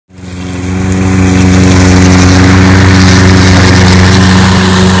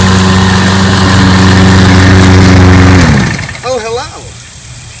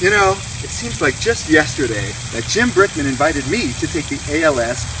seems like just yesterday that Jim Brickman invited me to take the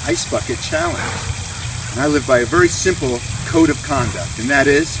ALS Ice Bucket Challenge. And I live by a very simple code of conduct, and that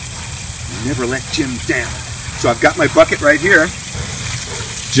is, you never let Jim down. So I've got my bucket right here.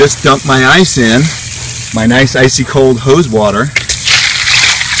 Just dump my ice in, my nice icy cold hose water.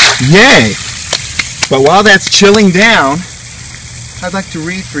 Yay! But while that's chilling down, I'd like to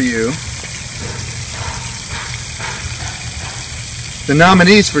read for you the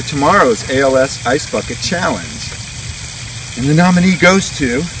nominees for tomorrow's ALS Ice Bucket Challenge. And the nominee goes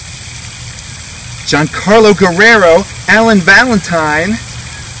to Giancarlo Guerrero, Alan Valentine,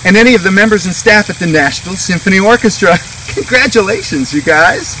 and any of the members and staff at the Nashville Symphony Orchestra. Congratulations, you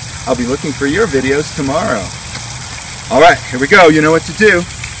guys. I'll be looking for your videos tomorrow. All right, here we go. You know what to do.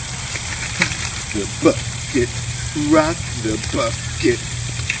 The bucket, rock the bucket.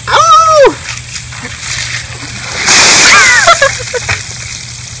 Oh!